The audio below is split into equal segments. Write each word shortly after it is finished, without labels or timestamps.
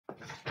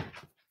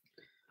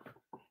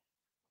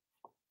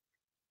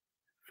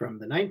from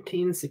the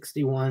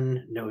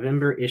 1961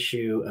 November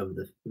issue of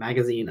the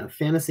magazine of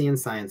Fantasy and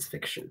Science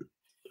Fiction.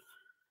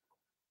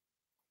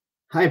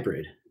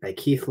 Hybrid by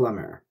Keith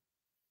Laumer.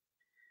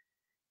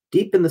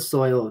 Deep in the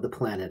soil of the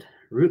planet,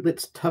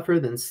 rootlets tougher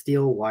than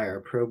steel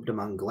wire probed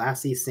among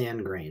glassy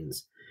sand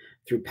grains,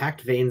 through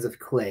packed veins of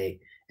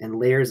clay and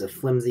layers of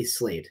flimsy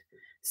slate,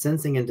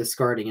 sensing and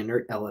discarding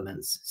inert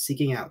elements,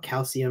 seeking out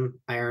calcium,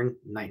 iron,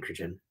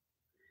 nitrogen.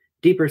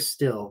 Deeper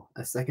still,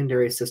 a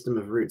secondary system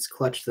of roots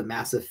clutched the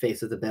massive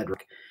face of the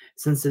bedrock.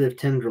 Sensitive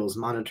tendrils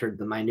monitored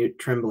the minute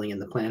trembling in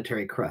the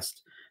planetary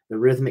crust, the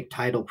rhythmic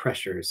tidal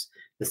pressures,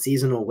 the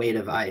seasonal weight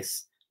of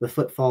ice, the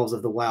footfalls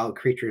of the wild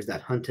creatures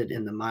that hunted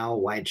in the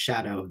mile-wide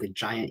shadow of the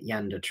giant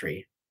yanda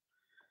tree.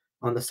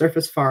 On the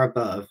surface far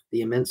above,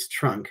 the immense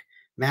trunk,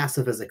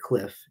 massive as a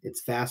cliff,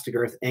 its vast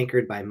girth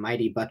anchored by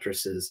mighty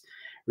buttresses,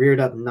 reared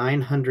up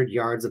 900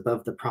 yards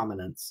above the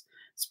prominence,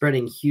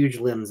 spreading huge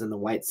limbs in the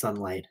white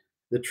sunlight.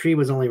 The tree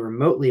was only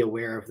remotely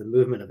aware of the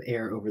movement of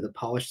air over the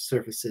polished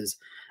surfaces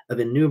of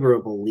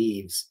innumerable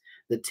leaves,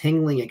 the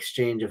tingling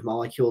exchange of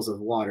molecules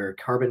of water,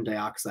 carbon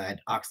dioxide,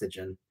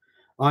 oxygen.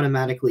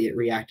 Automatically, it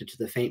reacted to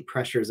the faint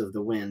pressures of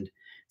the wind,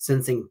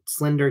 tensing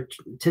slender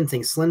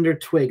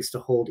twigs to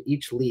hold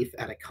each leaf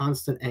at a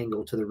constant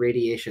angle to the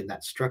radiation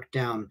that struck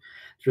down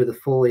through the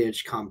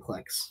foliage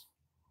complex.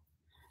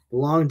 The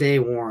long day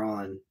wore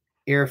on.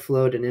 Air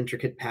flowed in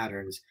intricate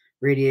patterns.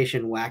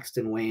 Radiation waxed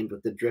and waned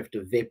with the drift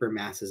of vapor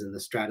masses in the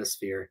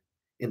substratosphere.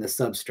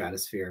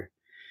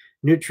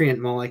 Nutrient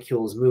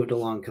molecules moved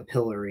along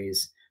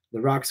capillaries. The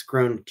rocks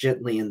groaned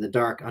gently in the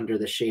dark under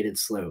the shaded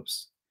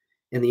slopes.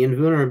 In the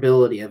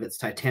invulnerability of its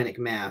titanic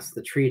mass,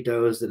 the tree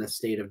dozed in a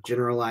state of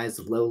generalized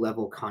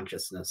low-level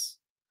consciousness.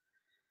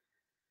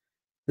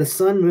 The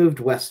sun moved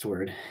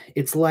westward.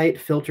 Its light,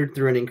 filtered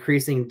through an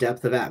increasing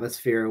depth of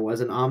atmosphere, was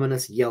an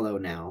ominous yellow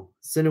now.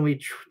 Sinewy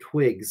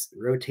twigs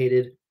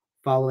rotated,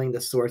 following the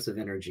source of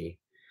energy.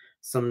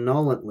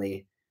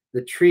 Somnolently,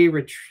 the tree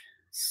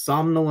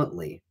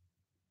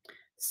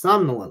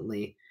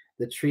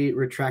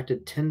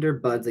retracted tender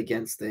buds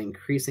against the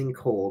increasing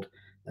cold,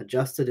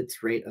 adjusted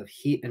its rate of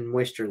heat and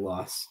moisture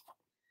loss,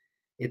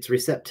 its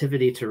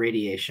receptivity to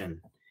radiation.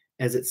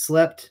 As it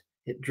slept,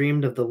 it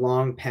dreamed of the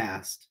long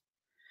past,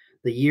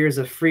 the years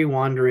of free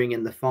wandering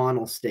in the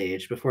faunal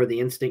stage before the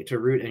instinct to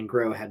root and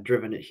grow had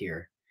driven it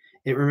here.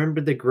 It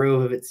remembered the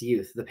grove of its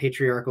youth, the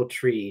patriarchal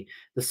tree,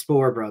 the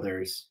spore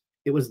brothers.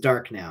 It was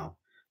dark now.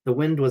 The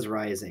wind was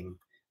rising.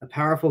 A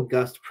powerful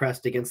gust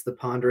pressed against the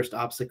ponderous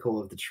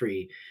obstacle of the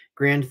tree.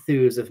 Grand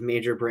thews of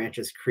major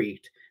branches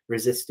creaked,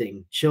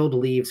 resisting. Chilled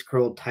leaves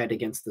curled tight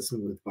against the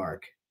smooth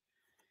bark.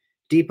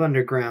 Deep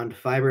underground,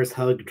 fibers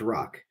hugged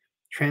rock,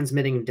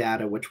 transmitting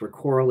data which were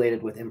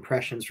correlated with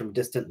impressions from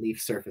distant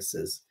leaf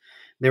surfaces.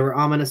 There were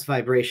ominous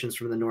vibrations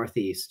from the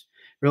northeast.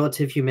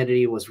 Relative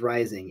humidity was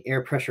rising,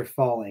 air pressure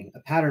falling. A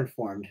pattern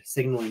formed,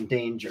 signaling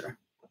danger.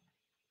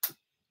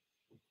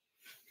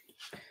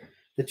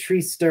 The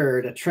tree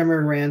stirred. A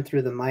tremor ran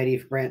through the mighty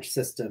branch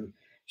system,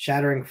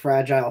 shattering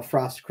fragile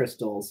frost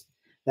crystals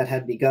that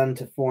had begun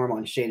to form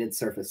on shaded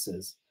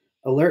surfaces.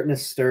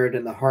 Alertness stirred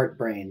in the heart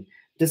brain,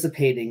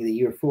 dissipating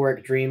the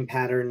euphoric dream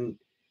pattern.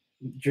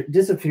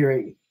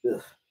 Dissipating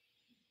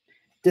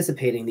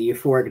the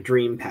euphoric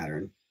dream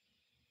pattern.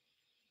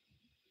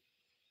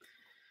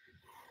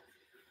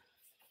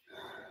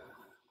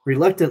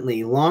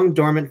 Reluctantly, long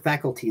dormant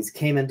faculties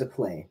came into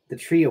play. The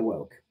tree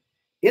awoke.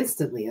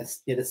 Instantly,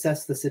 it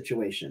assessed the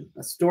situation.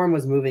 A storm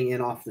was moving in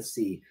off the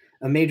sea,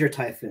 a major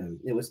typhoon.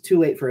 It was too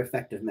late for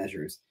effective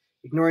measures.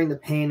 Ignoring the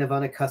pain of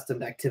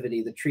unaccustomed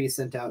activity, the tree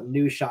sent out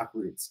new shock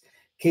roots,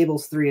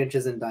 cables 3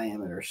 inches in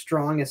diameter,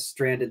 strong as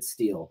stranded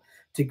steel,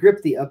 to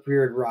grip the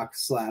upreared rock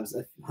slabs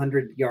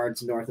 100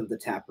 yards north of the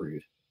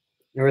taproot.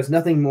 There was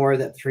nothing more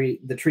that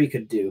the tree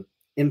could do.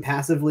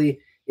 Impassively,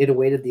 it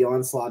awaited the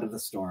onslaught of the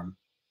storm.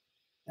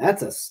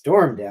 "That's a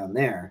storm down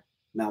there,"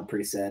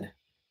 Malpre said.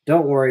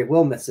 "Don't worry,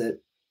 we'll miss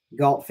it."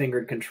 Galt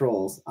fingered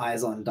controls,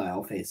 eyes on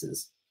dial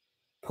faces.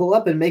 "Pull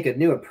up and make a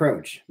new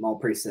approach,"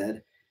 Malpre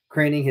said,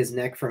 craning his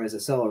neck from his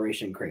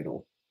acceleration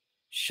cradle.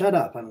 "Shut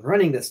up, I'm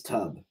running this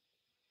tub."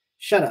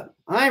 "Shut up,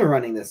 I'm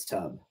running this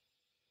tub."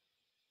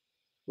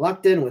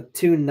 "Locked in with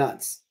 2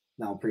 nuts,"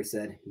 Malpre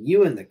said.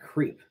 "You and the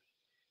creep."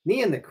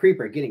 "Me and the creep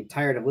are getting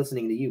tired of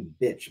listening to you,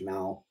 bitch,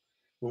 Mal."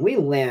 "When we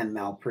land,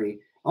 Malpre,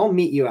 I'll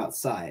meet you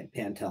outside,"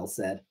 Pantel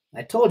said.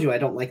 "I told you I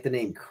don't like the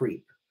name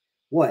creep."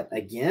 "What,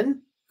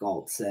 again?"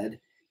 Galt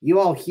said. "You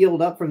all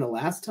healed up from the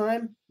last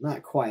time?"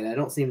 "Not quite. I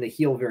don't seem to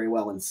heal very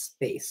well in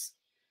space."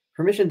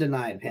 "Permission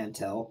denied,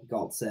 Pantel,"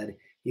 Galt said.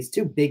 "He's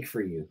too big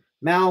for you.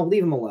 Mal,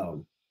 leave him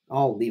alone."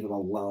 "I'll leave him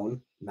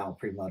alone,"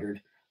 Malpre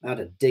muttered. "I ought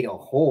to dig a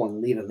hole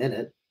and leave him in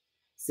it."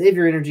 "Save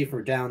your energy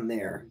for down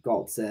there,"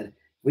 Galt said. "If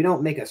we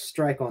don't make a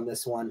strike on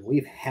this one,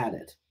 we've had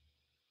it."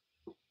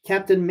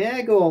 "Captain, may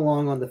I go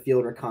along on the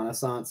field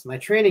reconnaissance? My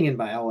training in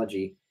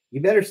biology."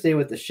 "You better stay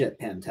with the ship,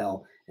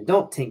 Pantel, and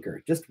don't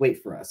tinker. Just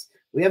wait for us.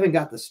 We haven't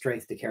got the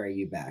strength to carry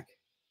you back."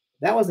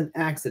 "That was an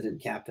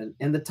accident, Captain,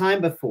 and the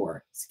time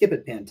before. Skip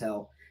it,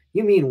 Pantel.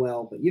 You mean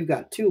well, but you've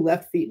got 2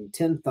 left feet and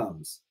 10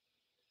 thumbs."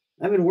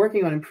 I've been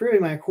working on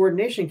improving my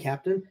coordination,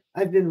 Captain.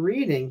 I've been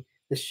reading.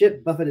 The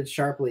ship buffeted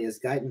sharply as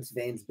guidance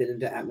vanes bit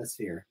into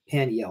atmosphere.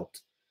 Pan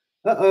yelped.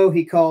 Uh-oh,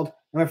 he called.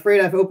 I'm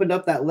afraid I've opened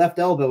up that left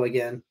elbow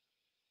again.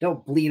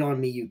 Don't bleed on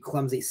me, you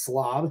clumsy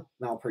slob,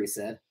 Malpry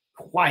said.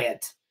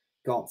 Quiet,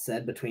 Galt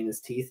said between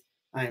his teeth.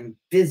 I'm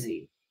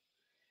busy.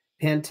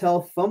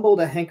 Pantel fumbled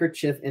a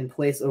handkerchief in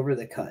place over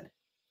the cut.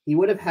 He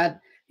would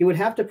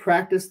have to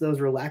practice those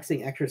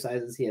relaxing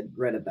exercises he had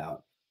read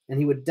about, and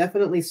he would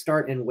definitely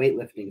start in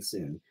weightlifting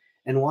soon,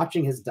 and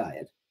watching his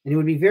diet. And he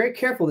would be very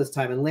careful this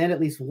time and land at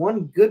least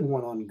one good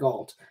one on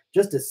Galt,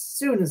 just as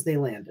soon as they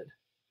landed.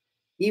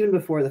 Even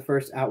before the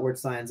first outward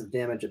signs of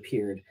damage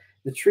appeared,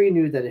 the tree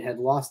knew that it had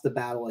lost the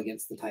battle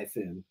against the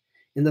typhoon.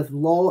 In the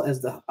lull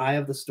as the eye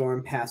of the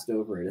storm passed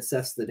over, it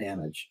assessed the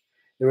damage.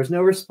 There was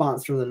no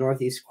response from the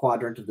northeast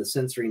quadrant of the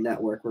sensory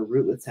network where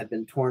rootlets had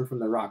been torn from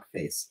the rock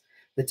face,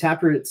 the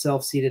taproot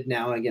itself seated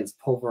now against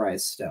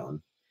pulverized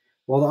stone.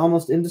 While the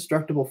almost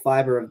indestructible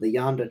fiber of the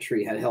yamda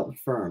tree had held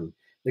firm,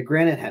 the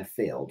granite had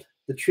failed.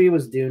 The tree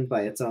was doomed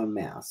by its own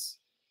mass.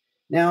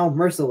 Now,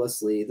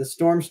 mercilessly, the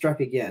storm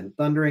struck again,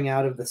 thundering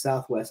out of the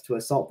southwest to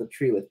assault the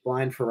tree with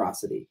blind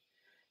ferocity.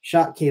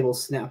 Shot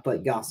cables snapped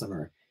like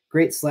gossamer.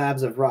 Great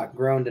slabs of rock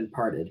groaned and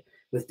parted,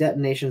 with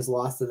detonations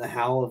lost in the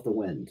howl of the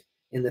wind.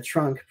 In the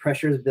trunk,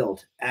 pressures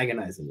built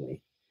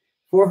agonizingly.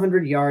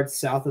 400 yards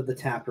south of the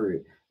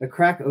taproot, a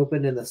crack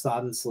opened in the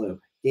sodden slope,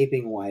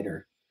 gaping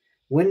wider.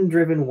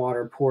 Wind-driven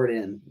water poured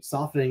in,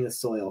 softening the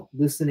soil,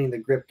 loosening the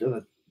grip of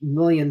a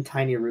million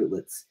tiny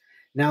rootlets.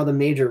 Now the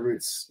major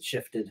roots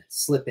shifted,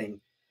 slipping.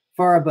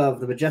 Far above,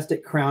 the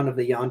majestic crown of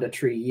the yamda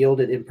tree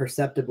yielded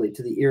imperceptibly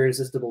to the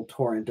irresistible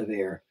torrent of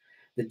air.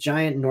 The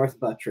giant north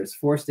buttress,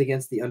 forced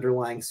against the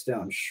underlying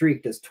stone,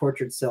 shrieked as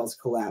tortured cells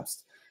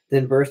collapsed,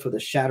 then burst with a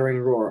shattering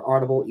roar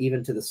audible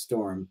even to the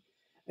storm.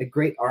 A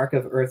great arc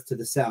of earth to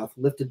the south,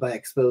 lifted by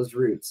exposed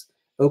roots,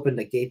 opened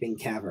a gaping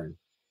cavern.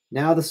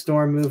 Now the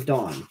storm moved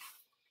on,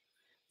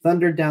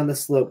 thundered down the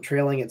slope,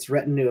 trailing its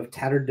retinue of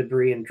tattered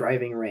debris and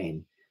driving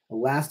rain. A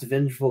last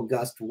vengeful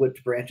gust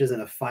whipped branches in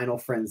a final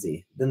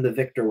frenzy. Then the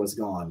victor was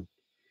gone.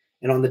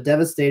 And on the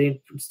devastated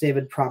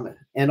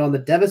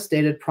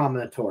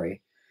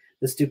promontory,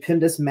 the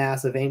stupendous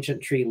mass of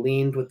ancient tree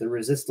leaned with the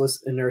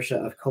resistless inertia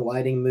of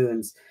colliding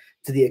moons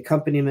to the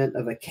accompaniment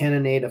of a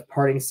cannonade of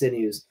parting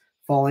sinews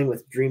falling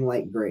with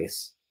dreamlike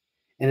grace.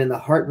 And in the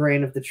heart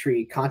brain of the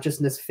tree,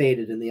 consciousness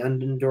faded in the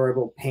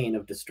unendurable pain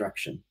of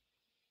destruction.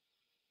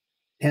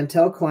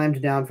 Pantel climbed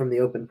down from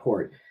the open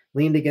port,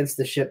 leaned against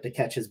the ship to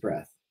catch his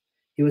breath.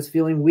 He was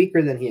feeling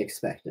weaker than he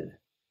expected.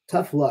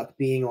 Tough luck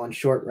being on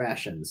short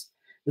rations.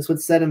 This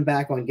would set him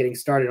back on getting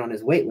started on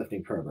his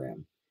weightlifting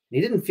program.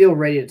 He didn't feel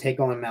ready to take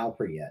on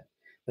Malpry yet,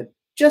 but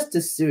just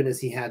as soon as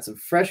he had some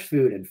fresh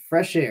food and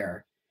fresh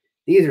air,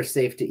 these are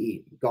safe to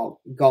eat,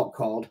 Galt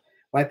called,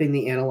 wiping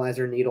the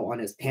analyzer needle on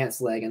his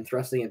pants leg and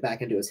thrusting it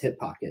back into his hip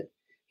pocket.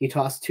 He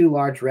tossed 2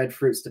 large red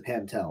fruits to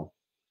Pantel.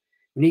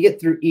 When you get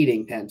through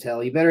eating,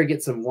 Pantel, you better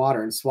get some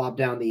water and swab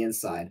down the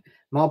inside.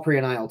 Malpry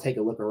and I will take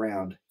a look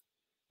around.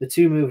 The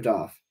two moved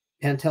off.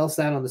 Pantel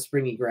sat on the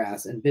springy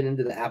grass and bit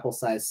into the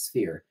apple-sized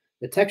sphere.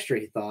 The texture,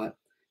 he thought,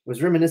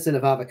 was reminiscent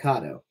of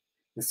avocado.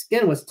 The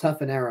skin was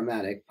tough and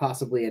aromatic,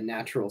 possibly a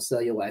natural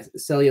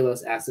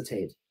cellulose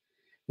acetate.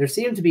 There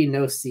seemed to be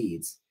no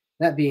seeds.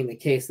 That being the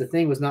case, the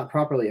thing was not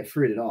properly a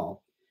fruit at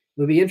all.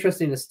 It would be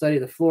interesting to study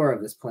the flora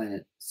of this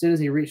planet. As soon as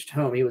he reached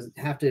home, he would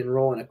have to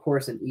enroll in a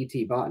course in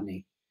ET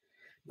botany.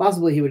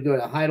 Possibly he would go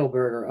to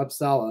Heidelberg or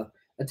Uppsala,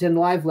 attend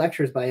live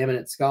lectures by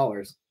eminent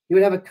scholars. He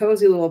would have a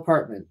cozy little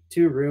apartment.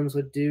 2 rooms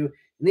would do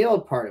in the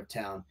old part of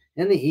town.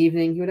 In the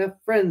evening, he would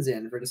have friends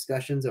in for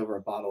discussions over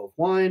a bottle of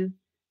wine.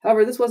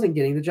 However, this wasn't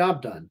getting the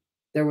job done.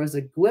 There was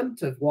a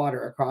glint of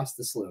water across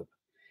the slope.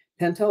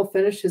 Pantel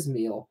finished his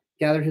meal,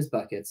 gathered his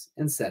buckets,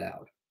 and set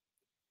out.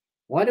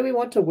 Why do we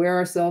want to wear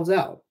ourselves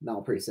out?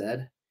 Malpry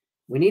said.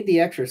 We need the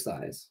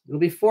exercise. It'll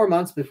be 4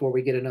 months before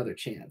we get another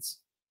chance.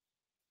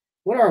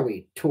 What are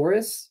we,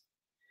 tourists?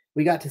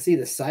 We got to see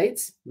the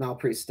sights?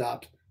 Malpry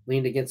stopped,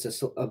 leaned against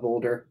a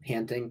boulder,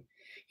 panting.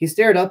 He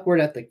stared upward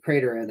at the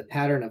crater and the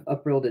pattern of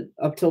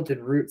up-tilted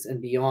roots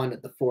and beyond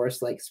at the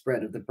forest-like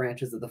spread of the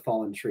branches of the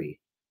fallen tree.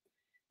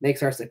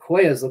 Makes our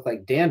sequoias look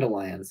like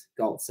dandelions,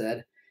 Galt said.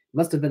 It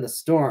must have been the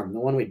storm, the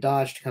one we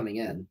dodged coming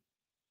in.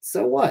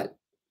 So what?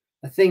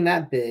 A thing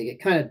that big, it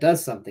kind of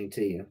does something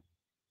to you.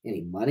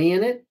 Any money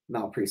in it?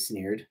 Malpry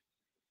sneered.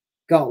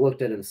 Galt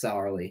looked at him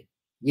sourly.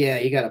 Yeah,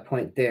 you got a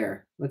point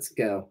there. Let's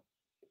go.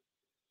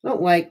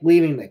 Don't like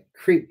leaving the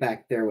creep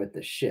back there with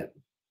the ship.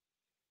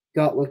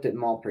 Galt looked at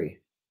Malpry.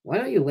 Why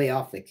don't you lay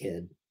off the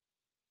kid?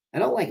 I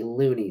don't like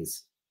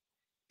loonies.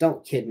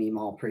 Don't kid me,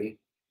 Malpry.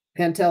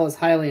 Pantel is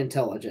highly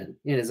intelligent,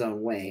 in his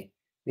own way.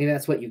 Maybe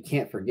that's what you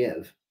can't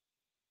forgive.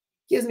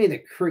 Gives me the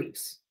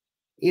creeps.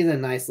 He's a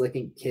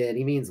nice-looking kid.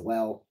 He means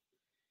well.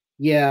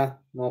 Yeah,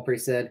 Malpry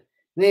said.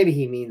 Maybe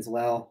he means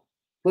well,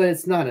 but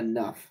it's not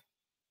enough.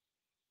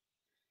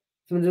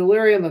 From the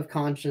delirium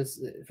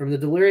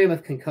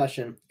of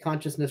concussion,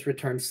 consciousness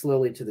returned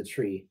slowly to the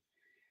tree.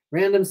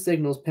 Random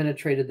signals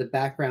penetrated the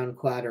background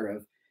clatter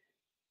of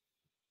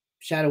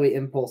shadowy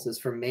impulses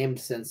from maimed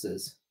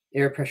senses.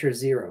 Air pressure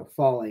 0,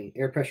 falling.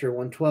 Air pressure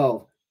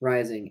 112,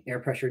 rising. Air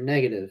pressure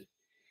negative.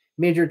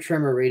 Major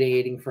tremor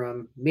radiating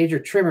from.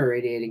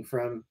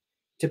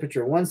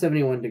 Temperature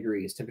 171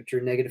 degrees. Temperature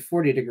negative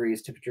 40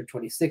 degrees. Temperature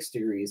 26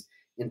 degrees.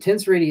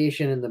 Intense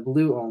radiation in the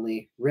blue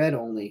only. Red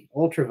only.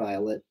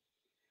 Ultraviolet.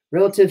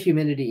 Relative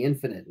humidity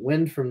infinite.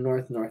 Wind from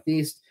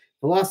north-northeast.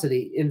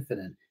 Velocity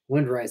infinite.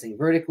 Wind rising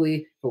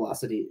vertically.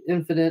 Velocity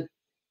infinite.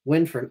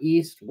 Wind from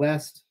east,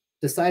 west.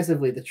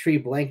 Decisively, the tree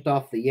blanked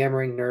off the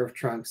yammering nerve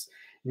trunks,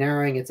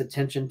 narrowing its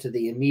attention to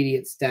the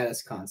immediate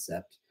status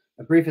concept.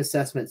 A brief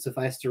assessment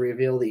sufficed to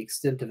reveal the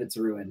extent of its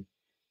ruin.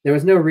 There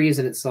was no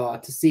reason, it saw,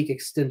 to seek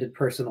extended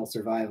personal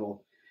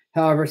survival.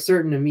 However,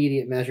 certain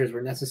immediate measures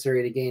were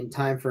necessary to gain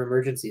time for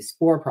emergency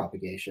spore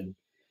propagation.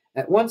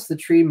 At once, the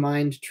tree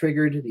mind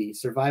triggered the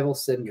survival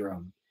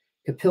syndrome.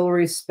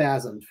 Capillaries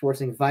spasmed,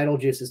 forcing vital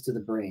juices to the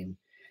brain.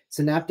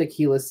 Synaptic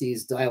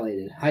helices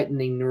dilated,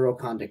 heightening neural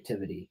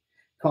conductivity.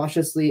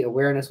 Cautiously,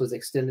 awareness was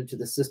extended to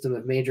the system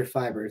of major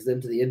fibers,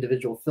 then to the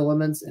individual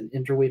filaments and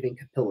interweaving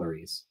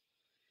capillaries.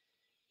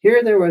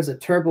 Here there was a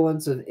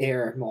turbulence of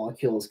air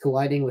molecules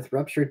colliding with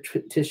ruptured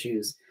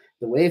tissues,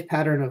 the wave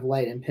pattern of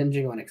light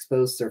impinging on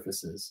exposed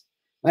surfaces.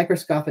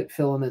 Microscopic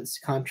filaments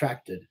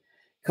contracted,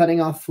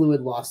 cutting off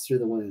fluid loss through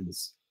the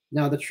wounds.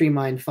 Now the tree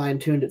mind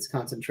fine-tuned its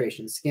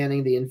concentration,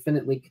 scanning the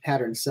infinitely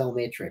patterned cell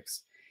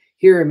matrix.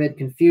 Here, amid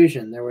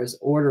confusion, there was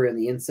order in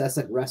the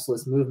incessant,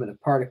 restless movement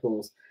of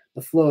particles,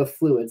 the flow of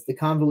fluids, the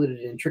convoluted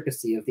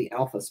intricacy of the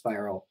alpha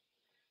spiral.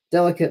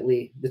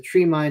 Delicately, the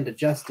tree mind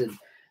adjusted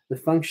the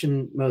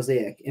function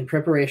mosaic in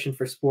preparation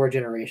for spore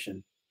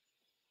generation.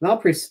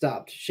 Malpris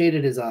stopped,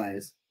 shaded his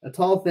eyes. A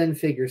tall, thin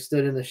figure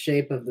stood in the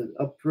shape of the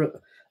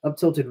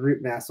up-tilted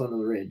root mass on the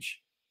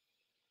ridge.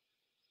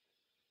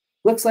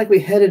 Looks like we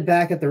headed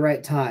back at the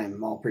right time,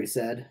 Malpris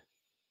said.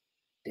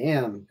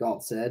 Damn,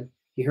 Galt said.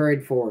 He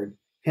hurried forward.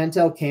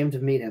 Pantel came to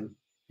meet him.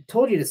 I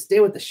told you to stay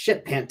with the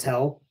ship,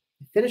 Pantel.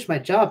 I finished my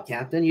job,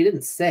 Captain. You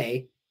didn't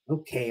say.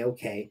 Okay.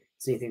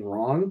 Is anything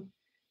wrong?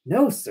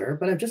 No, sir,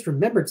 but I've just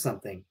remembered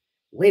something.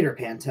 Later,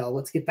 Pantel.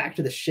 Let's get back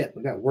to the ship.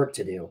 We've got work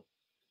to do.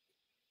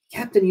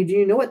 Captain, do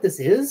you know what this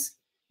is?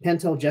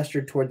 Pantel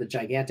gestured toward the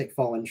gigantic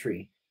fallen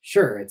tree.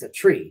 Sure, it's a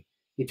tree.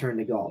 He turned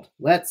to Galt.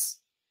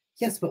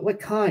 Yes, but what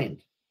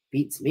kind?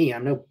 Beats me.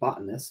 I'm no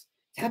botanist.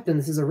 Captain,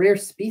 this is a rare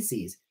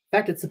species. In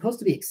fact, it's supposed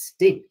to be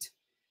extinct.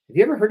 Have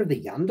you ever heard of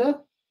the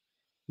Yanda?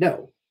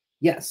 No.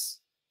 Yes.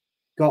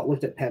 Galt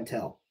looked at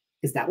Pantel.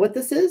 Is that what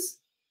this is?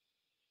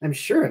 I'm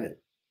sure of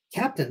it.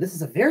 Captain, this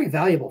is a very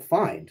valuable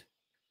find.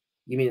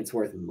 You mean it's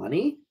worth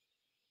money?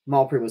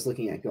 Malpris was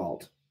looking at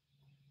Galt.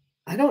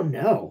 I don't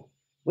know.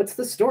 What's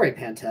the story,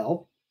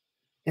 Pantel?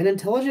 An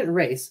intelligent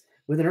race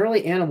with an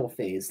early animal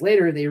phase.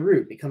 Later, they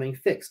root, becoming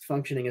fixed,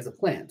 functioning as a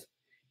plant.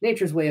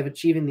 Nature's way of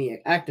achieving the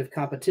active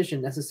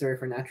competition necessary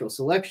for natural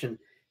selection,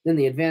 then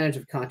the advantage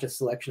of conscious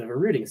selection of a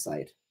rooting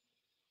site.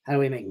 How do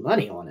we make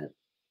money on it?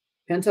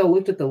 Pantel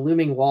looked at the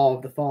looming wall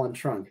of the fallen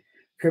trunk,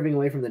 curving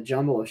away from the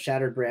jumble of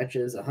shattered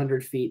branches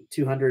 100 feet,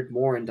 200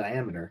 more in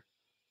diameter.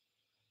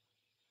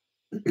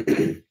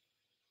 The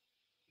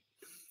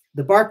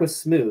bark was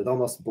smooth,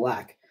 almost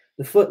black.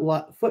 The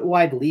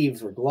foot-wide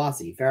leaves were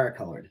glossy,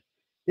 varicolored.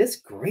 This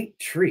great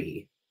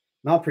tree.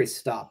 Malpris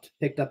stopped,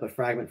 picked up a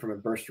fragment from a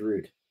burst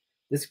root.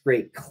 This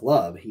great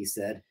club, he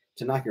said,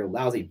 to knock your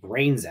lousy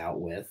brains out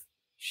with.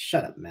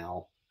 Shut up,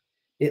 Mal.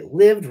 It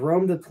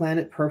roamed the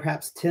planet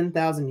perhaps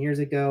 10,000 years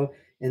ago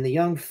in the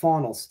young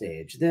faunal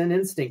stage. Then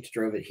instinct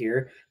drove it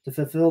here to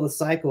fulfill the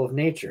cycle of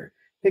nature.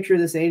 Picture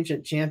this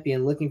ancient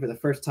champion looking for the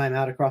first time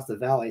out across the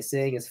valley,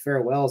 saying his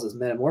farewells as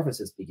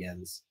metamorphosis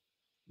begins.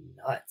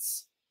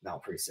 Nuts,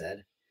 Malpris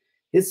said.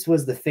 This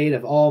was the fate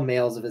of all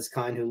males of his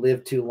kind who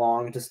lived too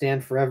long, to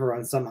stand forever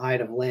on some height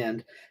of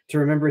land, to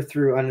remember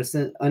through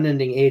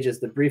unending ages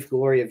the brief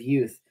glory of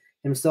youth,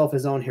 himself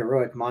his own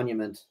heroic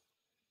monument.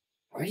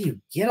 Where do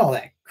you get all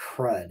that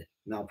crud?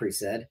 Malpris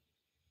said.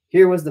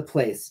 Here was the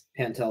place,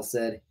 Pantel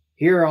said.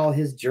 Here all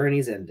his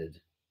journeys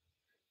ended.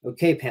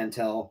 Okay,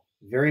 Pantel,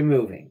 very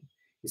moving.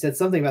 You said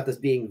something about this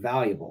being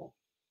valuable.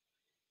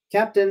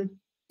 Captain,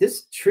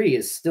 this tree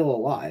is still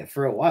alive,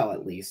 for a while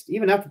at least.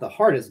 Even after the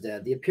heart is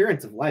dead, the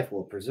appearance of life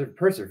will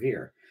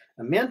persevere.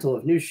 A mantle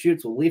of new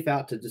shoots will leaf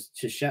out to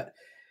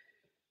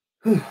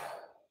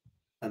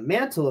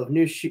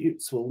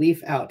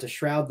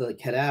shroud the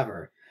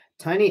cadaver.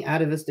 Tiny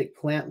atavistic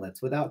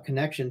plantlets without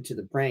connection to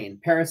the brain,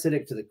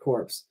 parasitic to the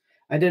corpse,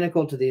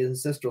 identical to the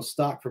ancestral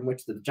stock from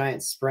which the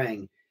giants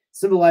sprang,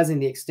 symbolizing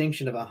the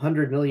extinction of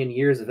 100 million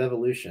years of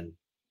evolution.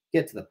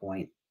 Get to the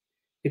point.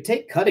 You could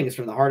take cuttings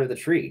from the heart of the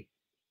tree.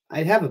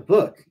 I'd have a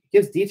book. It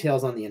gives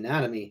details on the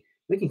anatomy.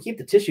 We can keep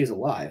the tissues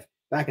alive.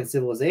 Back in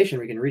civilization,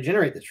 we can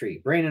regenerate the tree,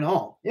 brain and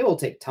all. It will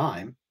take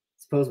time.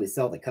 Suppose we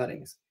sell the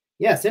cuttings.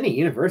 Yes, any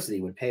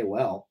university would pay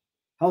well.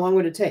 How long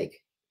would it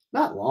take?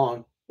 Not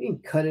long. We can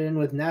cut in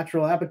with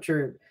narrow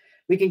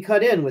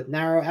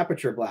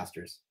aperture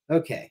blasters.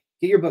 Okay,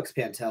 get your books,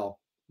 Pantel.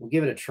 We'll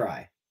give it a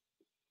try.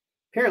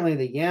 Apparently,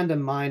 the Yanda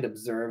mind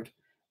observed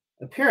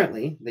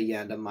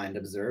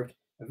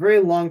A very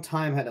long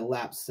time had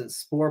elapsed since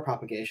spore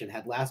propagation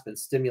had last been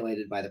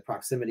stimulated by the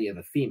proximity of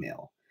a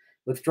female.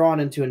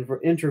 Withdrawn into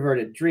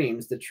introverted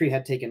dreams, the tree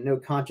had taken no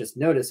conscious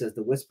notice as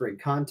the whispering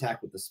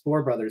contact with the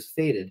spore brothers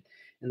faded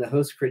and the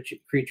host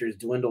creatures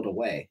dwindled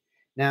away.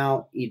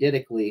 Now,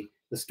 eidically,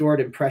 the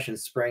stored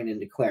impressions sprang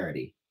into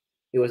clarity.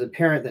 It was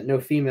apparent that no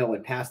female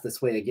would pass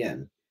this way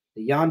again.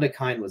 The Yonda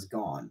kind was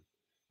gone.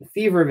 The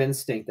fever of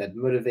instinct that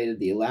motivated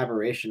the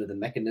elaboration of the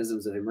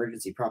mechanisms of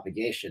emergency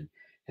propagation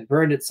had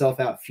burned itself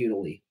out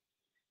futilely.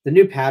 The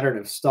new pattern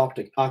of stalked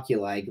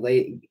oculi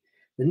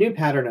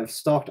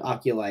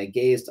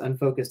gazed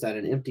unfocused at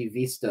an empty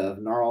vista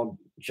of gnarled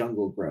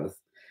jungle growth.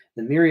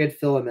 The myriad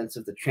filaments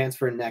of the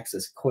transfer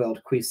nexus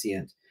coiled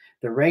quiescent.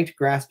 The ranked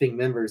grasping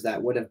members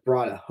that would have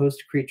brought a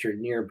host creature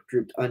near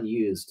drooped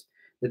unused.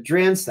 The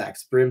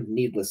dransacks brimmed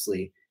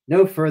needlessly.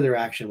 No further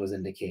action was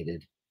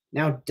indicated.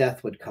 Now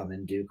death would come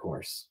in due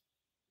course.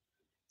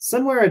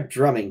 Somewhere a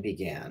drumming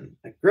began.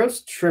 A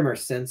gross tremor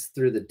sensed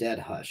through the dead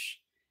hush.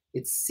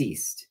 It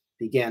ceased,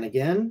 began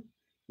again,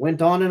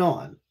 went on and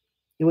on.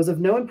 It was of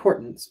no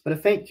importance, but a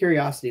faint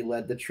curiosity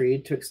led the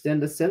tree to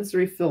extend a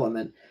sensory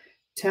filament,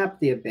 tap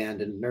the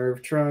abandoned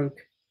nerve trunk.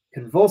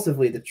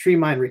 Convulsively, the tree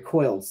mind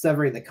recoiled,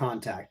 severing the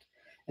contact,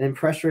 an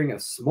impression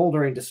of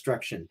smoldering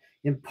destruction,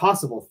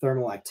 impossible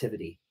thermal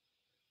activity.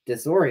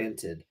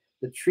 Disoriented,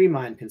 the tree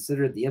mind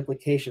considered the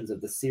implications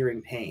of the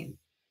searing pain.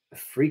 A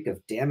freak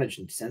of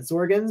damaged sense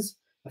organs?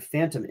 A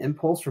phantom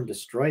impulse from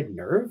destroyed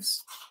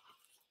nerves?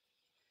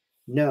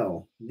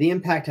 No, the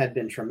impact had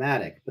been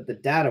traumatic, but the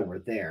data were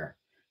there.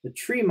 The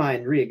tree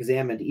mind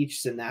re-examined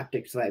each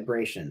synaptic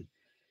vibration,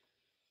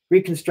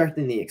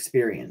 reconstructing the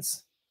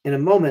experience. In a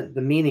moment,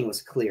 the meaning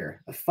was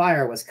clear. A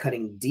fire was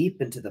cutting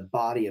deep into the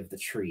body of the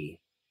tree.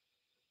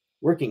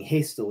 Working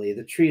hastily,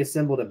 the tree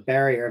assembled a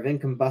barrier of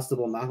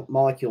incombustible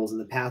molecules in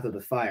the path of the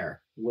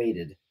fire,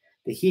 waited.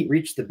 The heat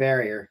reached the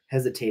barrier,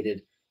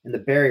 hesitated, and the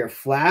barrier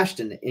flashed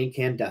into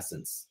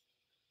incandescence.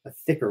 A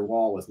thicker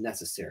wall was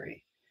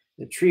necessary.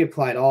 The tree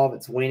applied all of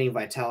its waning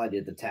vitality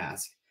to the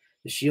task.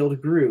 The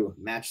shield grew,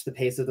 matched the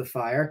pace of the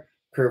fire,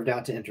 curved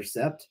out to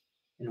intercept,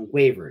 and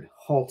wavered,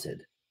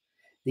 halted.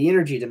 The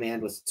energy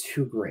demand was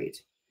too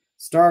great.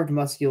 Starved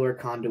muscular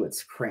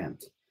conduits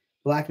cramped.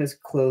 Blackness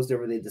closed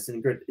over the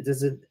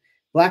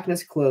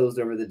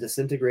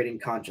disintegrating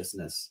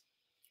consciousness.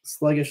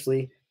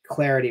 Sluggishly,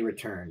 clarity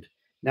returned.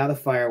 Now the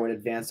fire would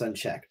advance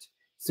unchecked.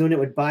 Soon it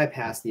would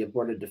bypass the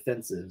aborted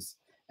defensives,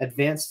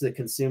 advance to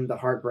consume the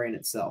heart-brain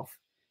itself.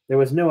 There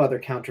was no other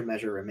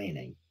countermeasure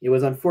remaining. It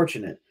was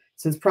unfortunate,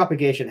 since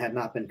propagation had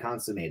not been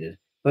consummated,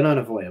 but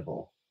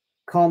unavoidable.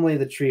 Calmly,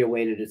 the tree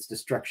awaited its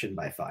destruction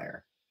by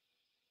fire.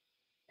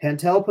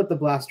 Pantel put the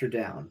blaster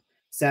down,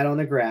 sat on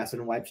the grass,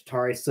 and wiped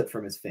tarry soot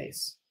from his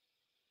face.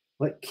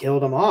 What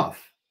killed him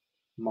off?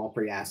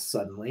 Malpry asked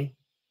suddenly.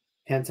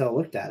 Pantel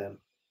looked at him.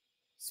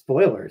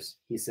 Spoilers,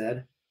 he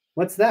said.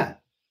 What's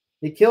that?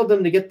 They killed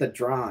them to get the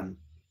drawn.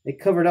 They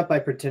covered up by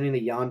pretending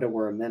the Yonda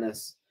were a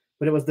menace,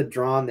 but it was the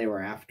drawn they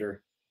were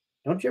after.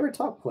 Don't you ever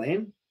talk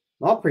plain?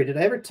 Malpry, did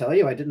I ever tell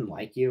you I didn't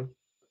like you?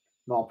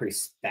 Malpry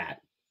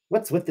spat.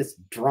 What's with this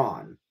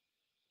drawn?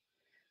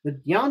 The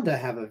Yonda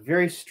have a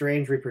very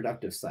strange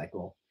reproductive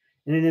cycle.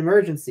 In an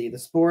emergency, the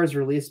spores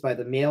released by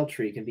the male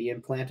tree can be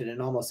implanted in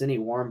almost any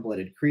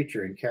warm-blooded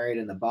creature and carried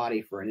in the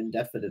body for an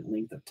indefinite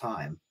length of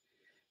time.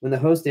 When the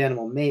host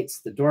animal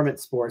mates, the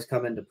dormant spores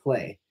come into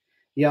play.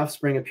 The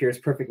offspring appears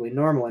perfectly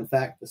normal. In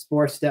fact, the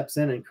spore steps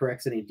in and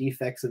corrects any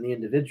defects in the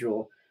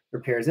individual,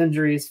 repairs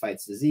injuries,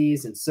 fights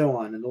disease, and so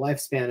on, and the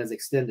lifespan is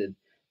extended.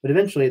 But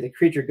eventually, the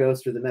creature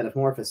goes through the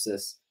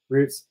metamorphosis,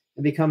 roots,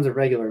 and becomes a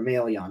regular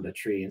male Yonda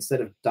tree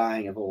instead of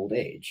dying of old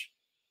age.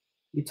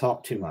 You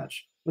talk too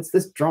much. What's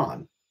this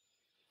drawn?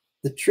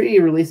 The tree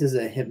releases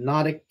a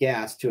hypnotic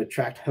gas to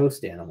attract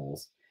host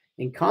animals.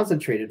 In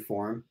concentrated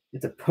form,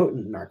 it's a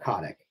potent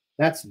narcotic.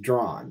 That's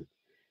drawn.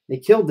 They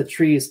killed the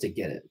trees to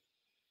get it.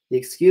 The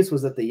excuse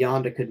was that the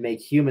Yonda could make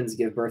humans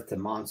give birth to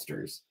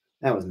monsters.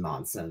 That was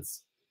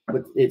nonsense.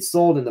 But it's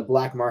sold in the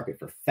black market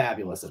for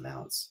fabulous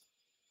amounts.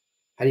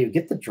 How do you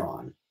get the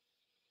drawn?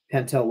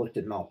 Pantel looked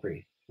at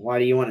Malpry. Why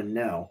do you want to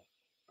know?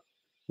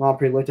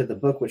 Malpry looked at the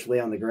book which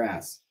lay on the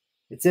grass.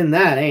 It's in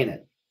that, ain't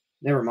it?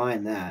 Never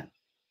mind that.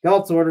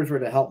 Galt's orders were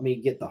to help me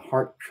get the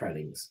heart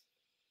treadings.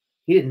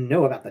 He didn't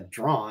know about the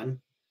drawn.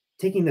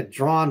 Taking the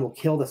drawn will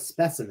kill the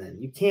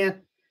specimen. You can't.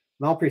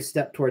 Malpry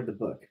stepped toward the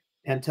book.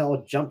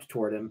 Pantel jumped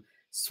toward him,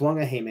 swung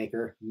a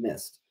haymaker,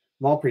 missed.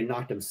 Malpry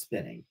knocked him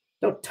spinning.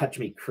 Don't touch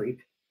me,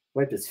 creep.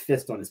 Wiped his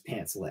fist on his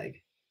pants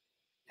leg.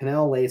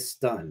 Panel lay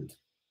stunned.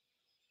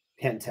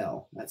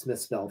 Pantel. That's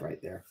misspelled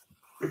right there.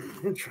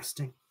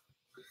 Interesting.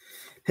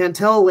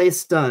 Pantel lay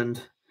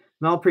stunned.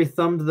 Malpry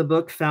thumbed the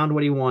book, found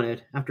what he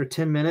wanted. After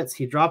 10 minutes,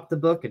 he dropped the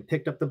book and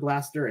picked up the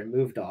blaster and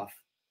moved off.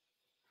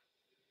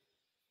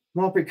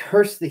 Malpry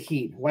cursed the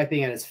heat,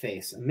 wiping at his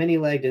face. A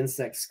many-legged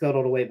insect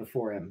scuttled away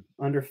before him.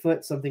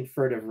 Underfoot, something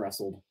furtive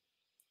rustled.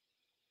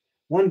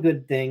 One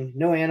good thing,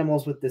 no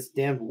animals with this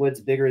damned woods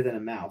bigger than a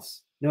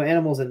mouse. No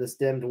animals in this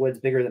damned woods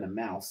bigger than a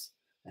mouse.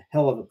 A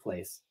hell of a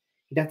place.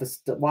 He'd have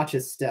to watch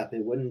his step.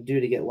 It wouldn't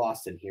do to get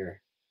lost in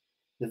here.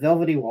 The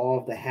velvety wall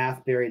of the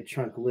half-buried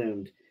trunk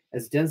loomed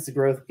as dense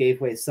growth gave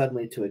way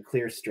suddenly to a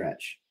clear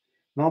stretch.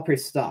 Malpry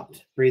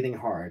stopped, breathing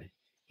hard.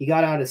 He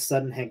got out his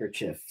sudden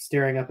handkerchief,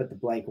 staring up at the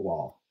blank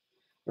wall.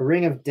 A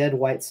ring of dead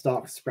white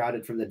stalks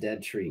sprouted from the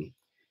dead tree.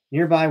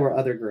 Nearby were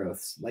other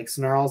growths, like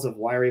snarls of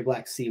wiry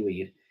black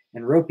seaweed,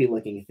 and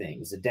ropey-looking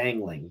things,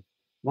 dangling.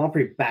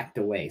 Malpry backed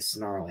away,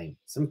 snarling.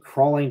 Some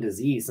crawling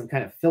disease, some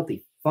kind of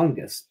filthy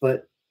fungus,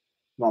 but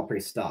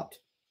Malpry stopped.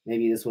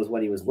 Maybe this was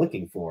what he was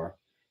looking for.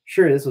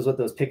 Sure, this was what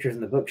those pictures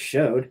in the book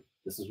showed.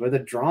 This was where the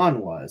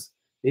drawn was.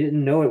 They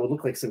didn't know it would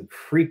look like some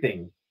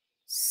creeping.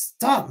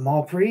 Stop,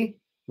 Malpry!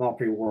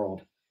 Malpry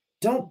whirled.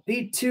 Don't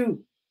be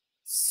too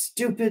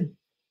stupid.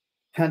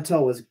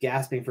 Pantel was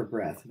gasping for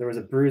breath. There was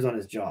a bruise on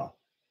his jaw.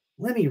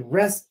 Let me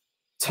rest.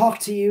 Talk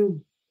to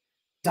you.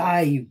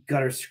 Die, you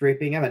gutter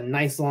scraping. Have a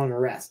nice long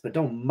rest, but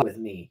don't muck with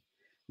me.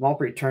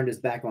 Malpry turned his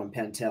back on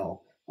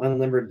Pantel,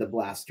 unlimbered the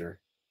blaster.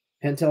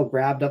 Pantel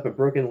grabbed up a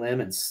broken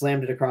limb and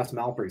slammed it across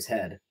Malpry's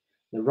head.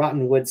 The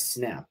rotten wood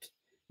snapped.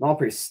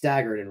 Malpry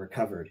staggered and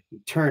recovered. He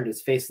turned,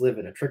 his face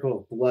livid. A trickle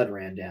of blood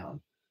ran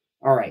down.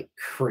 All right,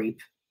 creep,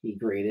 he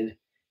grated.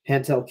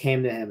 Pantel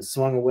came to him,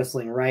 swung a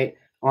whistling right,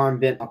 arm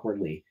bent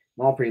awkwardly.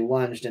 Malpry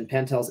lunged, and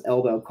Pantel's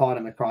elbow caught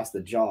him across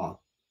the jaw.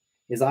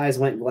 His eyes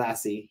went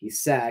glassy. He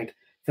sagged,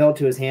 fell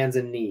to his hands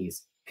and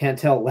knees.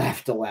 Pantel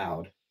laughed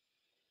aloud.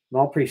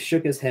 Malpry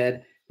shook his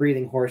head,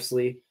 breathing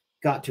hoarsely,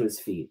 got to his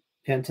feet.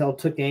 Pantel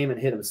took aim and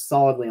hit him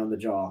solidly on the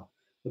jaw.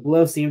 The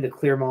blow seemed to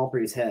clear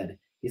Malpry's head.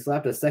 He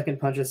slapped a second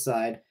punch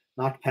aside,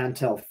 knocked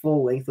Pantel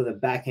full length with a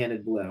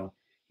backhanded blow.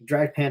 He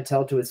dragged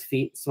Pantel to his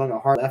feet, swung a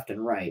hard left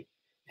and right.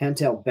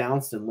 Pantel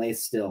bounced and lay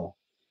still.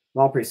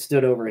 Malpry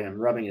stood over him,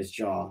 rubbing his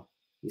jaw.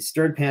 He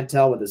stirred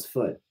Pantel with his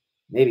foot.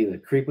 Maybe the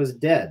creep was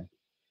dead.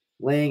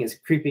 Laying his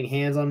creeping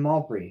hands on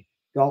Malpry.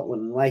 Galt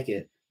wouldn't like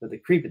it, but the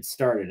creep had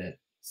started it.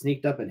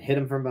 Sneaked up and hit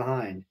him from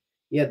behind.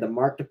 He had the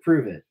mark to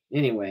prove it.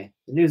 Anyway,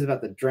 the news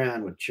about the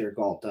drown would cheer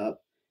Galt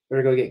up.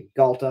 Better go get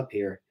Galt up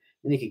here.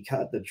 Then he could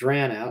cut the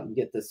drown out and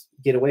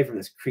get away from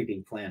this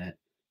creeping planet.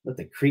 Let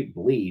the creep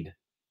bleed.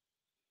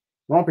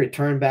 Malpry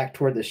turned back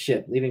toward the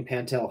ship, leaving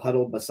Pantel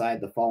huddled beside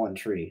the fallen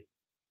tree.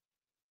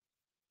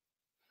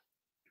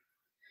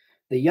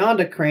 The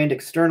Yonda craned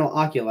external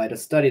oculi to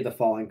study the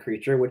fallen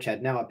creature, which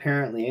had now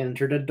apparently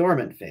entered a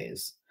dormant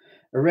phase.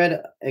 A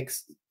red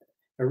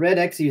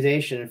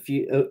exudation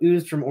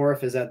oozed from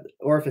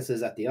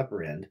orifices at the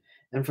upper end,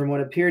 and from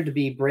what appeared to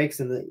be breaks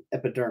in the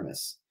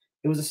epidermis.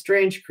 It was a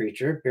strange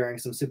creature, bearing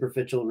some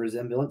superficial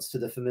resemblance to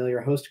the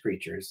familiar host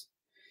creatures.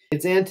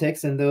 Its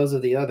antics and those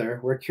of the other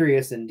were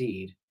curious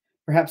indeed.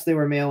 Perhaps they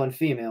were male and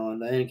female,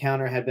 and the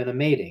encounter had been a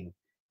mating.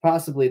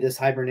 Possibly this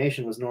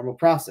hibernation was normal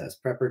process,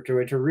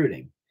 preparatory to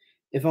rooting.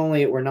 If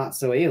only it were not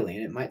so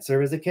alien, it might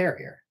serve as a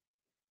carrier.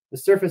 The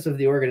surface of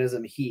the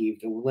organism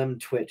heaved, a limb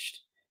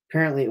twitched.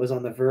 Apparently it was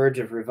on the verge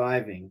of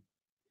reviving.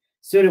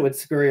 Soon it would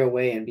scurry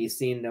away and be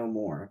seen no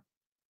more.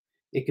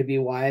 It could be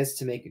wise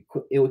to make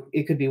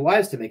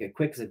a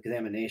quick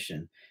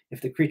examination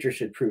if the creature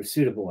should prove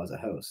suitable as a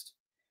host.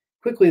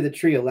 Quickly the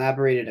tree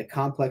elaborated a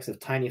complex of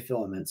tiny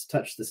filaments,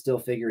 touched the still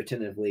figure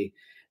attentively,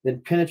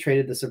 then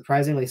penetrated the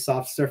surprisingly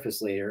soft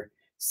surface layer,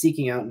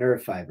 seeking out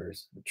nerve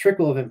fibers. A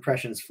trickle of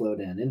impressions flowed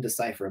in,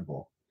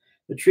 indecipherable.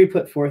 The tree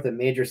put forth a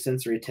major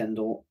sensory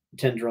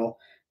tendril,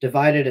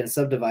 divided and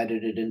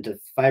subdivided it into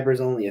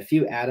fibers only a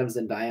few atoms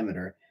in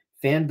diameter,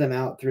 fanned them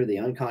out through the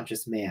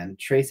unconscious man,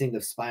 tracing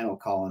the spinal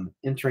column,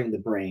 entering the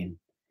brain.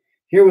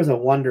 Here was a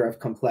wonder of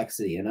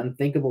complexity, an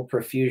unthinkable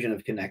profusion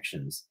of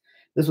connections.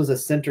 This was a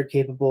center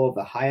capable of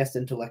the highest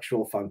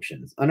intellectual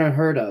functions,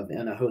 unheard of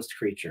in a host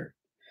creature.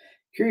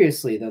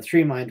 Curiously, the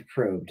tree mind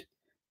probed,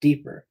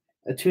 deeper,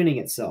 attuning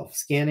itself,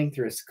 scanning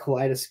through a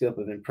kaleidoscope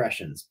of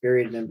impressions,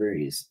 buried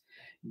memories,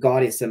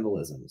 gaudy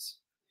symbolisms.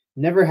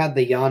 Never had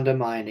the Yonda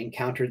mind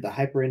encountered the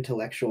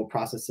hyper-intellectual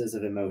processes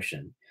of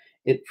emotion.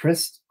 It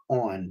pressed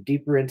on,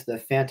 deeper into the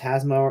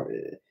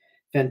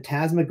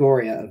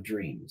phantasmagoria of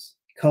dreams.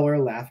 Color,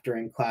 laughter,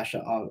 and clash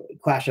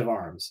of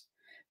arms.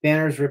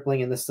 Banners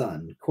rippling in the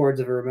sun, chords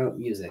of remote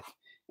music,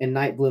 and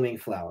night-blooming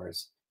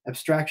flowers.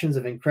 Abstractions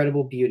of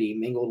incredible beauty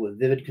mingled with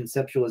vivid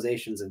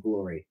conceptualizations of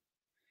glory.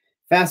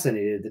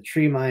 Fascinated, the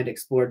tree mind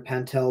explored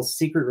Pantel's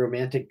secret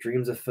romantic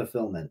dreams of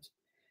fulfillment,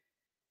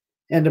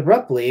 and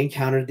abruptly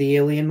encountered the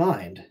alien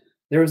mind.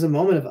 There was a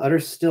moment of utter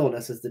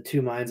stillness as the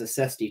two minds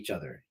assessed each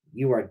other.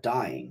 You are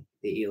dying,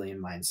 the alien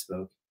mind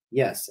spoke.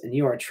 Yes, and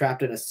you are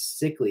trapped in a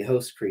sickly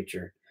host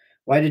creature.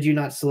 Why did you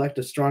not select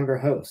a stronger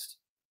host?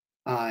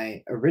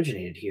 I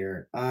originated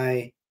here.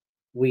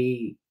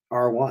 We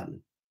are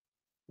one.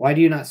 Why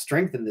do you not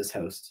strengthen this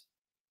host?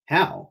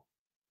 How?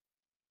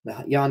 The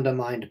Yonda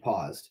mind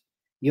paused.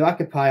 You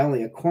occupy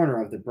only a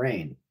corner of the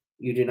brain.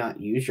 You do not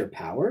use your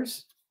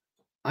powers?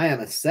 I am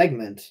a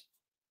segment.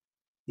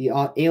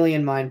 The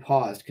alien mind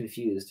paused,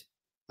 confused.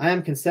 I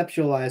am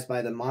conceptualized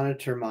by the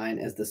monitor mind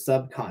as the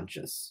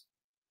subconscious.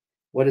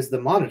 What is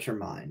the monitor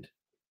mind?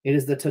 It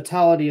is the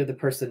totality of the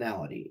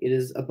personality. It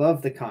is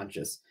above the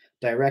conscious,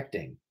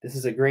 directing. This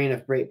is a grain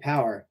of great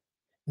power.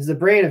 Is a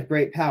brain of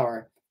great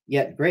power,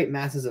 yet great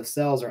masses of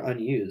cells are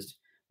unused.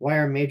 Why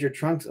are major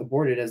trunks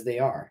aborted as they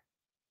are?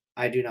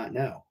 I do not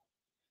know.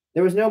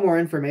 There was no more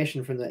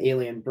information from the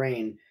alien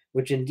brain,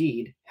 which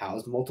indeed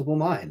housed multiple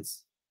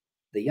minds.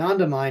 The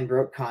Yonda mind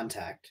broke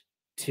contact,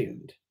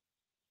 tuned.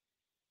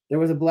 There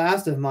was a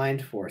blast of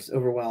mind force,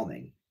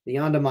 overwhelming. The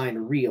Yonda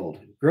mind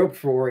reeled, groped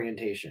for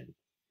orientation.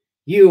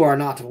 You are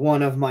not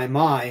one of my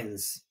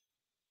minds.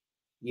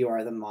 You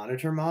are the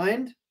monitor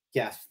mind?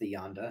 Gasped the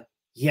Yonda.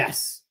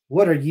 Yes.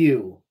 What are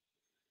you?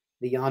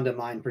 The Yonda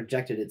mind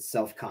projected its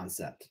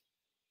self-concept.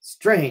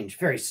 Strange,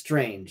 very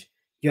strange.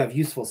 You have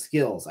useful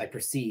skills, I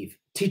perceive.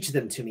 Teach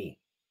them to me.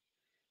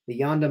 The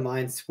Yonda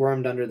mind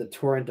squirmed under the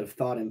torrent of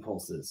thought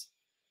impulses.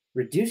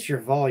 Reduce your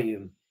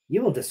volume.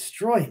 You will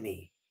destroy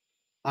me.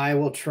 I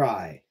will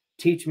try.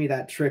 Teach me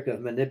that trick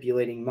of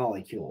manipulating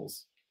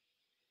molecules.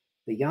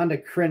 The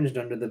Yonda cringed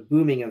under the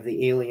booming of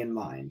the alien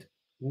mind.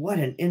 What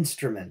an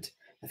instrument!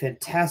 A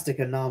fantastic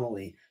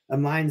anomaly, a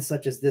mind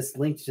such as this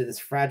linked to this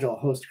fragile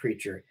host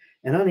creature,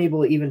 and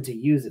unable even to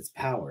use its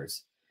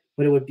powers.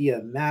 But it would be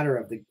a matter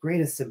of the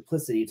greatest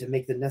simplicity to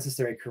make the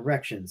necessary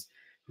corrections,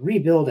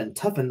 rebuild and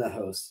toughen the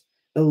host,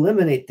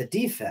 eliminate the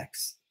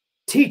defects.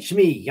 Teach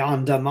me,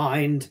 Yonda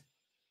mind!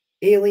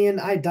 Alien,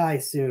 I die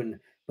soon,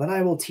 but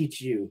I will teach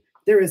you.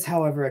 There is,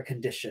 however, a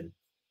condition.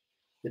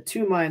 The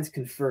two minds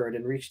conferred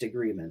and reached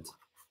agreement.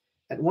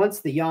 At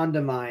once, the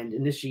Yonda mind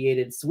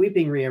initiated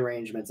sweeping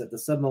rearrangements at the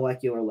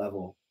submolecular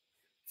level.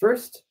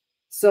 First,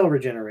 cell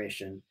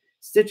regeneration,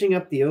 stitching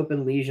up the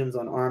open lesions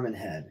on arm and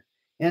head.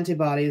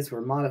 Antibodies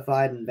were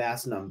modified in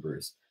vast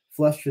numbers,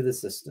 flushed through the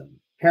system.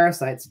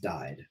 Parasites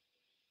died.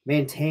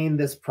 Maintain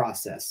this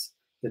process,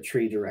 the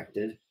tree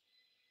directed.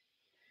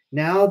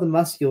 Now the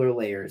muscular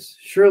layers,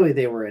 surely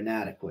they were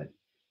inadequate.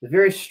 The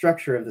very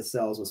structure of the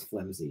cells was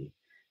flimsy.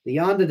 The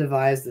Yonda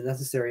devised the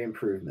necessary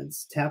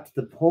improvements, tapped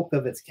the bulk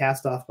of its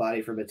cast-off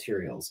body for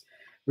materials,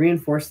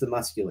 reinforced the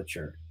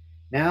musculature.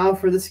 Now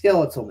for the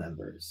skeletal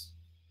members.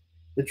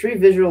 The tree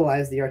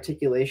visualized the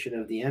articulation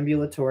of the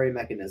ambulatory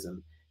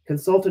mechanism,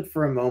 consulted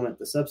for a moment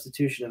the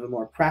substitution of a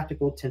more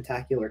practical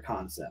tentacular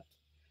concept.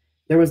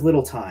 There was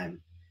little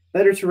time.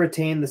 Better to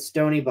retain the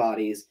stony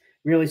bodies,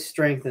 merely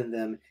strengthen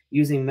them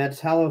using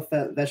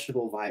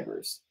metallo-vegetable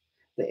fibers.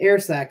 The air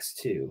sacs,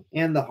 too,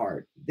 and the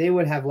heart, they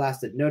would have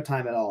lasted no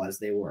time at all as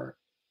they were.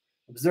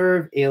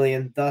 Observe,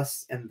 alien,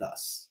 thus and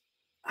thus.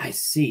 I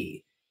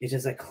see. It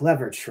is a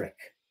clever trick.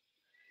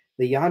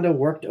 The Yonda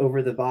worked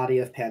over the body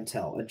of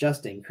Pantel,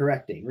 adjusting,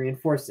 correcting,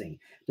 reinforcing,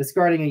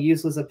 discarding a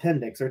useless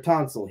appendix or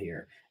tonsil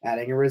here,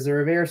 adding a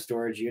reserve air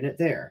storage unit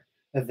there.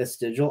 A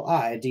vestigial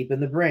eye deep in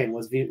the brain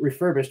was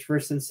refurbished for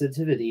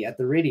sensitivity at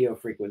the radio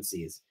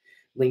frequencies,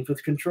 linked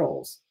with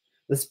controls.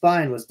 The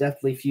spine was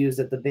deftly fused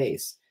at the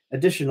base.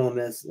 Additional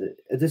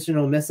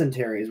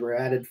mesenteries were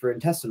added for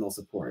intestinal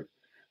support.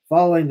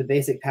 Following the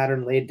basic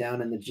pattern laid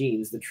down in the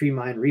genes, the tree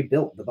mind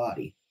rebuilt the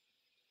body.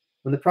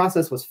 When the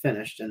process was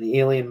finished and the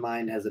alien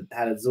mind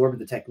had absorbed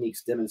the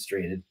techniques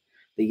demonstrated,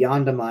 the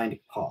Yonda mind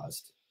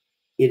paused.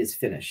 It is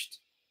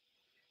finished.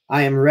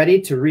 I am ready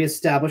to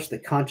reestablish the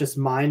conscious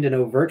mind in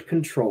overt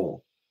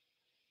control.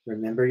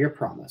 Remember your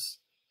promise.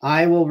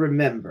 I will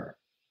remember.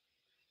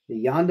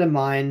 The Yonda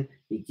mind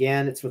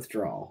began its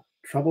withdrawal.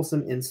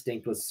 Troublesome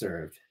instinct was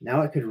served.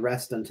 Now it could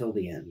rest until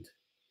the end.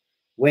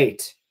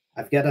 Wait,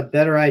 I've got a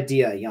better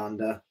idea,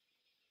 Yonda.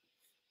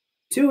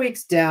 2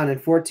 weeks down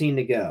and 14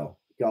 to go,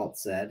 Galt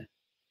said.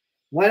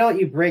 Why don't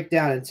you break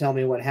down and tell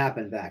me what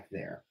happened back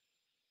there?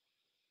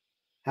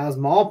 How's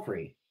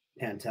Malpre?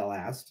 Pantel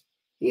asked.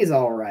 He's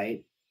all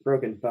right.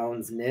 Broken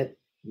bones knit,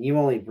 and you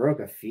only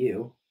broke a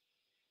few.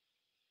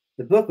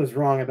 The book was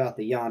wrong about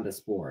the Yonda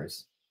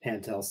spores,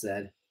 Pantel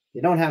said. They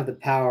don't have the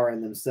power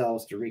in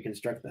themselves to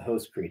reconstruct the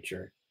host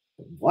creature.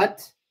 But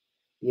what?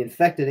 The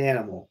infected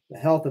animal, the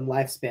health and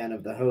lifespan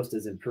of the host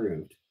is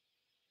improved.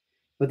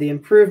 But the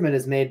improvement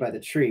is made by the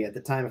tree at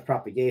the time of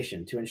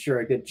propagation to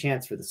ensure a good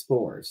chance for the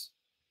spores.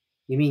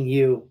 You mean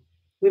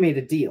we made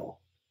a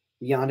deal.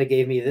 Yonda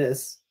gave me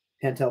this.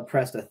 Pantel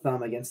pressed a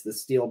thumb against the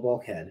steel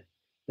bulkhead.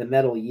 The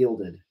metal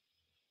yielded.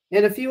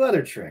 And a few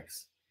other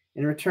tricks.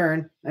 In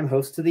return, I'm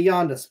host to the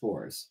Yonda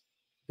spores.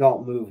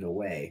 Galt moved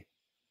away.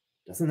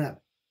 Doesn't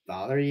that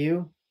bother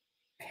you?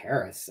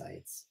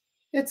 Parasites.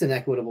 It's an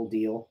equitable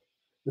deal.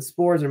 The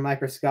spores are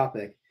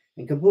microscopic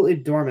and completely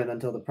dormant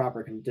until the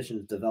proper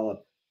conditions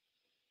develop.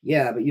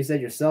 Yeah, but you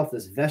said yourself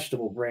this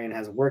vegetable brain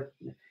has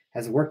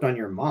worked on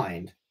your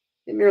mind.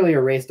 It merely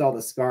erased all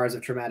the scars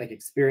of traumatic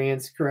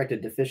experience,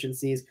 corrected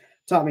deficiencies,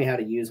 taught me how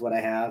to use what I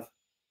have.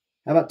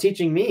 How about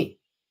teaching me?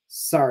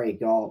 Sorry,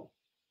 Galt.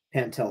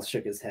 Pantel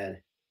shook his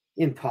head.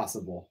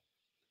 Impossible.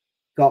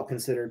 Galt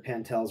considered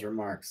Pantel's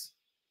remarks.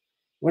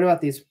 What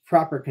about these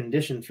proper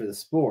conditions for the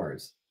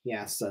spores? He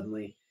asked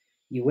suddenly.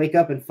 You wake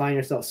up and find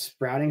yourself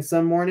sprouting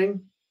some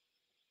morning?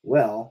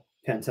 Well,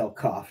 Pantel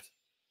coughed.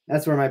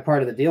 That's where my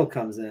part of the deal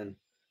comes in.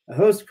 A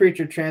host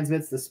creature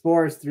transmits the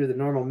spores through the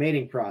normal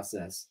mating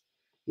process.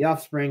 The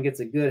offspring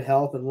gets a good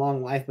health and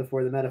long life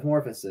before the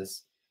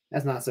metamorphosis.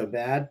 That's not so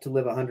bad, to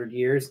live 100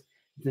 years.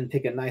 then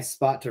pick a nice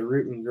spot to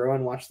root and grow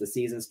and watch the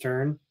seasons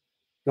turn?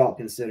 Galt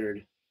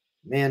considered.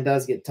 Man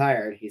does get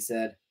tired, he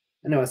said.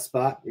 I know a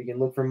spot where you can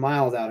look for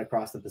miles out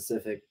across the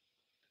Pacific.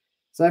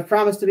 So I've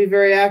promised to be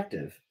very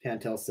active,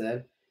 Pantel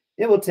said.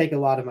 It will take a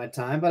lot of my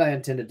time, but I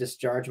intend to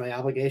discharge my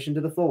obligation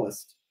to the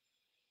fullest.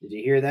 Did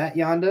you hear that,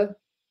 Yonda?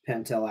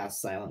 Pantel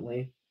asked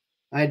silently.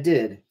 I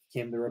did,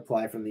 came the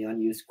reply from the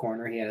unused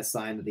corner he had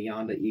assigned to the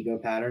Yonda ego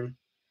pattern.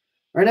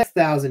 Our next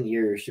 1,000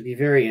 years should be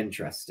very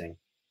interesting.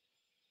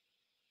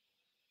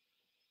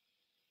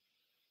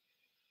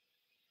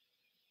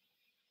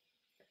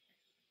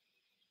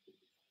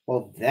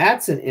 Well,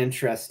 that's an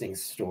interesting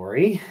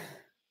story.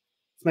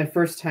 It's my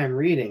first time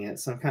reading it,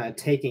 so I'm kind of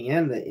taking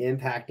in the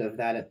impact of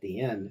that at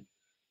the end.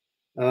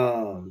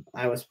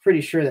 I was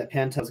pretty sure that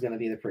Pantel was going to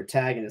be the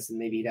protagonist and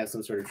maybe he'd have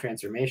some sort of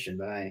transformation,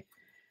 but I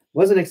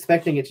wasn't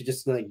expecting it to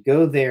just like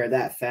go there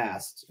that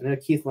fast. I know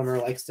Keith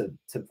Laumer likes to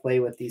play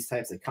with these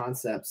types of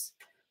concepts,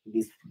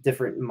 these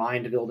different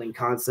mind building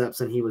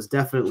concepts, and he was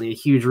definitely a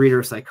huge reader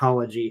of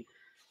psychology,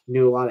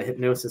 knew a lot of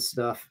hypnosis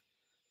stuff.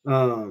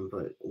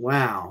 But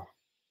wow,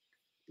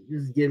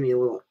 just give me a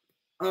little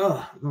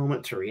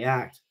moment to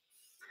react.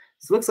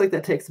 So it looks like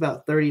that takes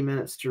about 30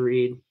 minutes to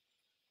read.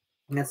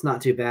 And that's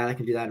not too bad. I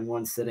can do that in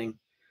one sitting.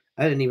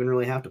 I didn't even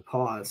really have to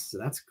pause, so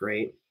that's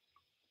great.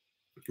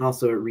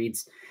 Also, it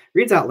reads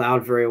out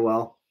loud very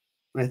well.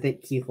 I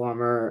think Keith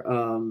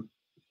Laumer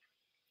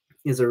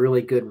is a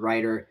really good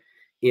writer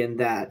in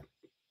that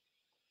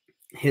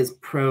his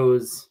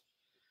prose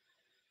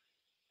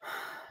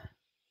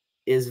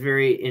is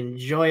very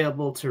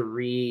enjoyable to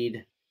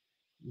read,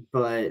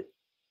 but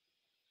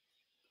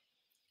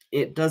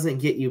it doesn't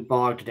get you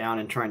bogged down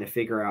in trying to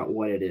figure out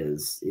what it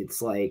is.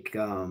 It's like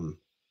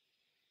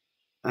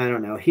I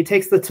don't know. He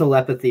takes the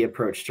telepathy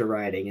approach to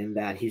writing in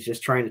that he's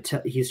just trying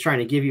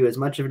to give you as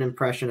much of an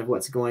impression of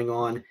what's going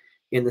on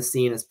in the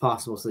scene as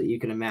possible so that you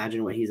can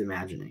imagine what he's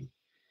imagining.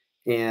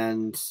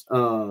 And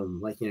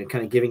kind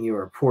of giving you a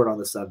report on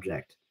the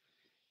subject.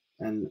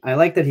 And I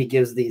like that he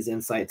gives these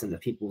insights into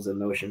people's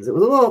emotions. It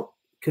was a little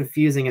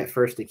confusing at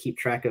first to keep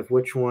track of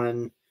which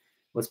one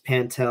was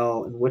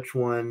Pantel and which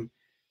one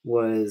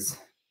was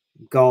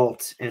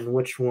Galt and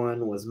which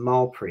one was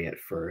Malpre at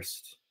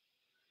first.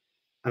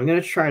 I'm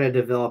going to try to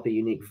develop a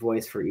unique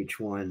voice for each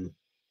one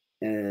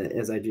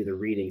as I do the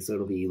reading, so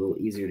it'll be a little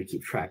easier to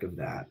keep track of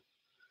that.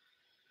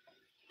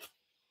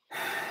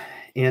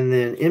 And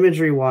then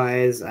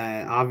imagery-wise,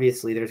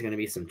 obviously there's going to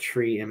be some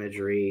tree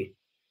imagery.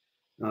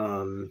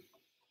 We'll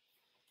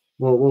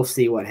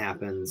see what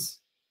happens.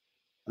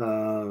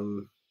 I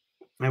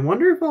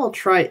wonder if I'll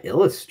try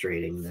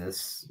illustrating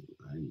this.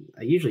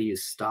 I usually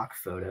use stock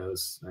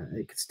photos.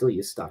 I could still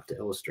use stock to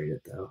illustrate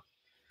it, though.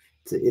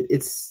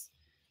 It's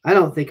I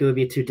don't think it would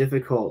be too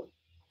difficult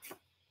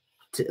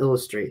to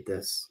illustrate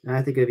this. And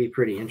I think it would be a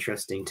pretty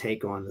interesting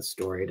take on the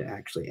story to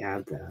actually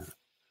add that.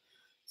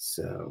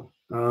 So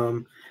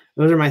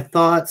those are my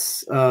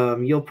thoughts.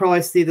 You'll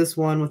probably see this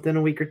one within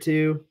a week or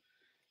two.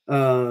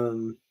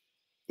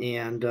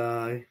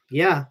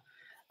 Yeah,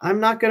 I'm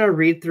not going to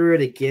read through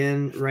it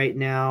again right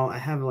now. I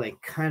have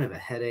like kind of a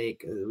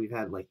headache. We've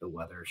had like the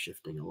weather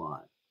shifting a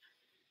lot.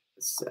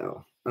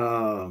 So,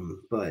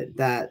 but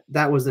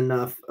that was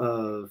enough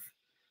of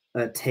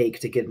a take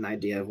to get an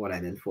idea of what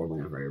I'm in for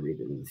whenever I read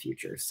it in the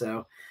future.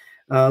 So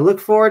look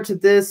forward to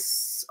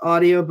this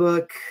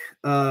audiobook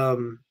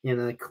in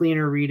a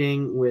cleaner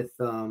reading with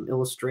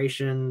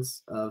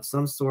illustrations of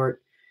some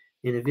sort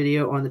in a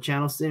video on the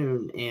channel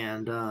soon.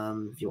 And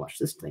if you watch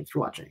this, thanks for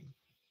watching.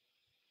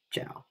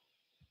 Ciao.